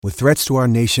With threats to our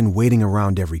nation waiting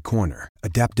around every corner,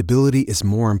 adaptability is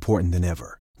more important than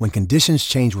ever. When conditions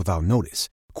change without notice,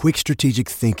 quick strategic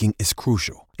thinking is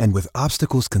crucial. And with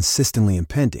obstacles consistently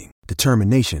impending,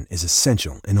 determination is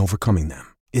essential in overcoming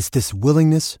them. It's this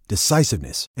willingness,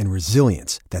 decisiveness, and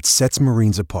resilience that sets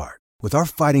Marines apart. With our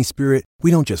fighting spirit, we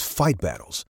don't just fight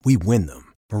battles, we win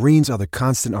them. Marines are the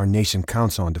constant our nation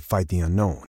counts on to fight the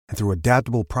unknown. And through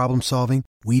adaptable problem solving,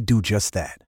 we do just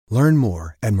that. Learn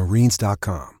more at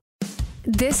marines.com.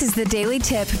 This is the Daily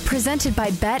Tip presented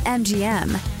by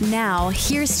BetMGM. Now,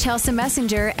 here's Chelsea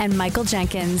Messenger and Michael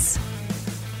Jenkins.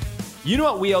 You know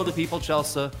what we owe the people,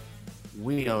 Chelsea?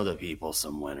 We owe the people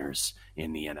some winners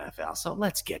in the NFL. So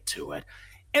let's get to it.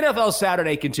 NFL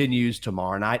Saturday continues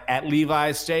tomorrow night at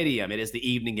Levi's Stadium. It is the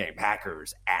evening game.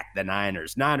 Packers at the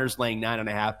Niners. Niners laying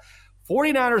 9.5.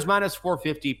 49ers minus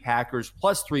 450, Packers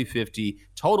plus 350,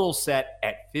 total set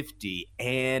at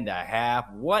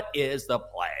 50.5. What is the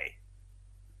play?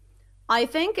 I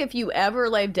think if you ever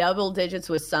lay double digits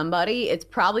with somebody, it's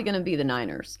probably going to be the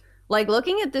Niners. Like,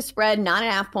 looking at the spread,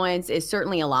 9.5 points is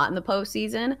certainly a lot in the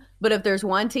postseason, but if there's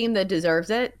one team that deserves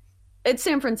it, it's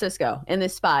San Francisco in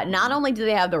this spot. Not only do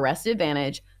they have the rest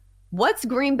advantage, what's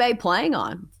Green Bay playing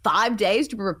on? 5 days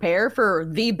to prepare for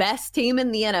the best team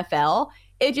in the NFL?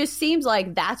 It just seems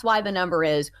like that's why the number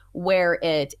is where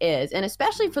it is. And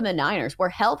especially for the Niners, where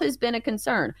health has been a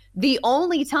concern. The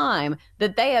only time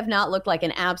that they have not looked like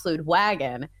an absolute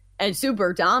wagon and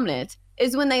super dominant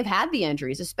is when they've had the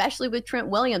injuries, especially with Trent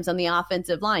Williams on the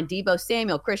offensive line, Deebo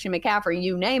Samuel, Christian McCaffrey,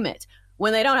 you name it.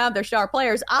 When they don't have their star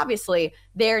players, obviously,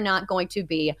 they're not going to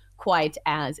be quite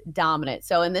as dominant.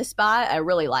 So in this spot, I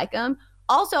really like them.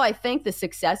 Also, I think the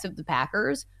success of the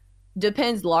Packers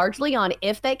depends largely on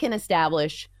if they can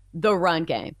establish the run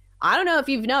game. I don't know if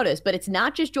you've noticed, but it's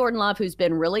not just Jordan Love who's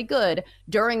been really good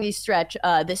during this stretch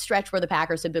where the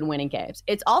Packers have been winning games.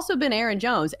 It's also been Aaron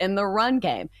Jones in the run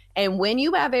game. And when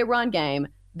you have a run game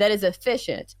that is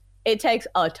efficient, it takes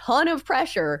a ton of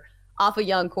pressure off a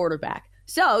young quarterback.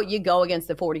 So you go against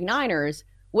the 49ers,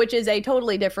 which is a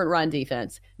totally different run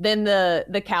defense than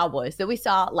the Cowboys that we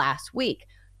saw last week.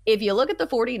 If you look at the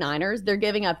 49ers, they're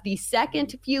giving up the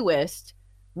second fewest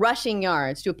rushing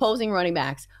yards to opposing running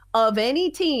backs of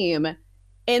any team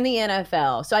in the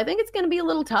NFL. So I think it's going to be a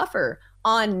little tougher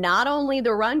on not only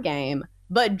the run game,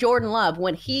 but Jordan Love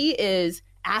when he is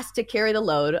asked to carry the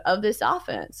load of this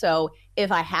offense. So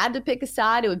if I had to pick a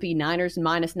side, it would be Niners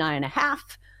minus 9.5.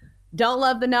 Don't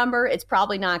love the number. It's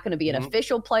probably not going to be an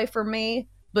official play for me.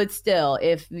 But still,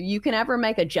 if you can ever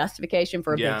make a justification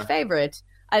for a big favorite,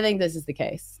 I think this is the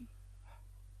case.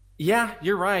 Yeah,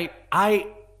 you're right. I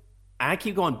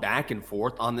keep going back and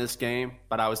forth on this game,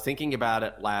 but I was thinking about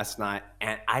it last night,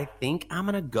 and I think I'm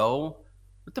going to go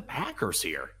with the Packers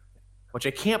here, which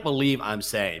I can't believe I'm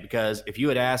saying, because if you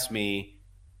had asked me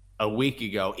a week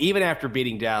ago, even after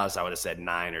beating Dallas, I would have said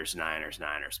Niners.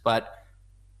 But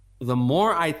the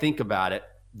more I think about it,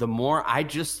 the more I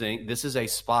just think this is a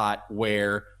spot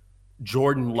where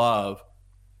Jordan Love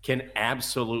can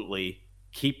absolutely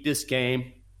keep this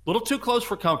game a little too close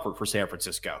for comfort for San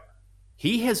Francisco.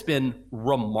 He has been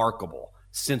remarkable.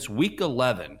 Since week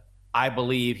 11, I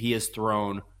believe he has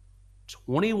thrown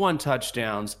 21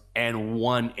 touchdowns and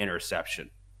 1 interception.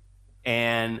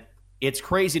 And it's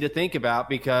crazy to think about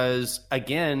because,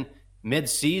 again,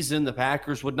 mid-season, the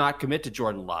Packers would not commit to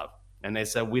Jordan Love. And they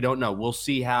said, we don't know. We'll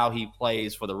see how he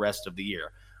plays for the rest of the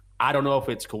year. I don't know if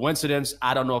it's coincidence.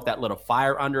 I don't know if that lit a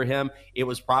fire under him. It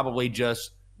was probably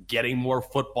just getting more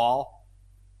football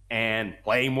and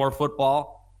playing more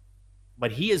football.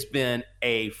 But he has been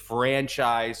a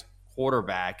franchise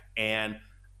quarterback, and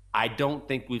I don't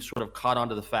think we've sort of caught on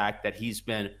to the fact that he's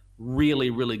been really,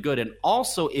 really good. And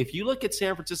also, if you look at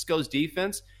San Francisco's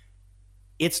defense,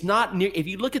 it's not near – if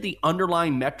you look at the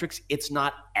underlying metrics, it's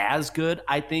not as good,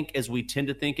 I think, as we tend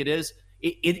to think it is.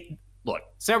 Look,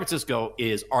 San Francisco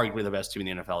is arguably the best team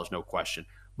in the NFL, there's no question.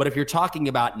 But if you're talking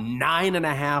about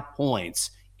 9.5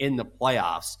 points in the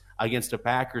playoffs against a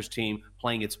Packers team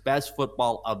playing its best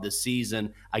football of the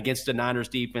season against a Niners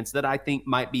defense that I think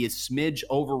might be a smidge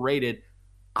overrated,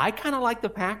 I kind of like the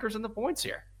Packers and the points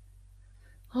here.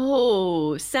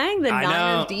 Oh, saying the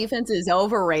Niners defense is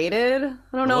overrated?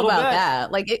 I don't know about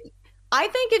that. I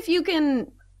think if you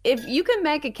can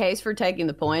make a case for taking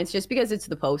the points just because it's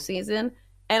the postseason,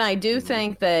 and I do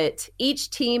think that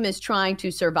each team is trying to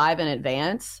survive in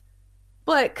advance,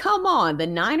 but come on, the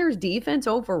Niners defense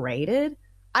overrated?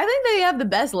 I think they have the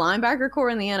best linebacker core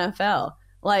in the NFL.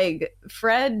 Like,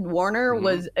 Fred Warner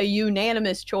was a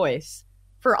unanimous choice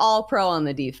for All-Pro on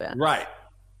the defense. Right.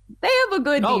 They have a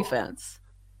good defense.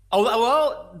 Oh,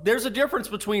 well, there's a difference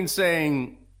between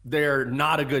saying they're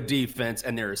not a good defense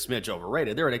and they're a smidge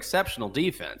overrated. They're an exceptional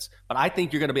defense, but I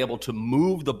think you're going to be able to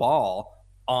move the ball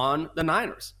on the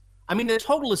Niners. I mean, the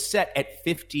total is set at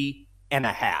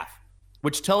 50.5,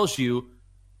 which tells you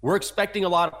we're expecting a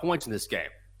lot of points in this game.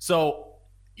 So,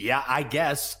 yeah, I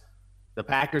guess the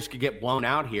Packers could get blown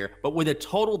out here, but with a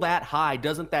total that high,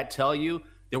 doesn't that tell you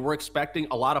that we're expecting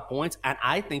a lot of points? And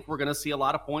I think we're going to see a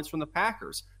lot of points from the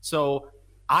Packers. So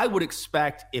I would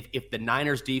expect if the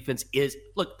Niners defense is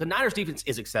 – look, the Niners defense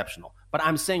is exceptional, but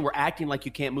I'm saying we're acting like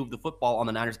you can't move the football on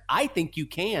the Niners. I think you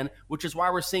can, which is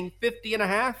why we're seeing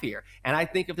 50.5 here. And I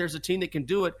think if there's a team that can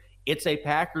do it, it's a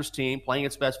Packers team playing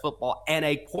its best football and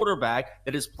a quarterback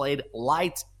that has played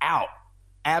lights out,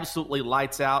 absolutely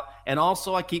lights out. And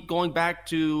also I keep going back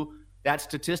to that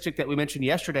statistic that we mentioned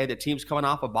yesterday that teams coming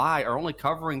off a bye are only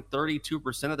covering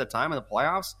 32% of the time in the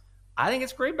playoffs. I think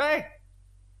it's Green Bay.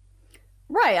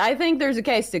 Right. I think there's a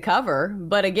case to cover.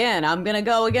 But again, I'm going to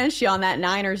go against you on that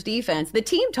Niners defense. The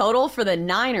team total for the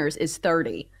Niners is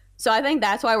 30. So I think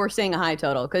that's why we're seeing a high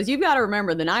total, because you've got to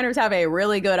remember the Niners have a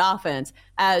really good offense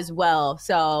as well.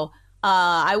 So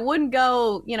I wouldn't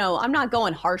go, I'm not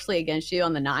going harshly against you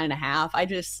on the 9.5.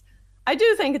 I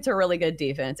do think it's a really good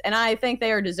defense, and I think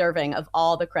they are deserving of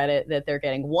all the credit that they're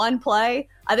getting. One play,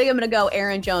 I think I'm going to go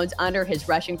Aaron Jones under his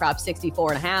rushing prop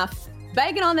 64.5,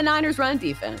 banking on the Niners run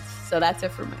defense. So that's it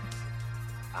for me.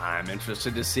 I'm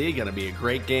interested to see. Going to be a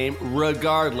great game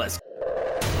regardless.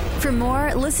 For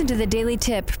more, listen to the Daily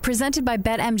Tip presented by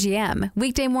BetMGM.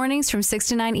 Weekday mornings from 6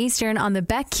 to 9 Eastern on the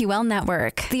BetQL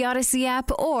network, the Odyssey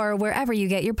app, or wherever you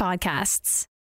get your podcasts.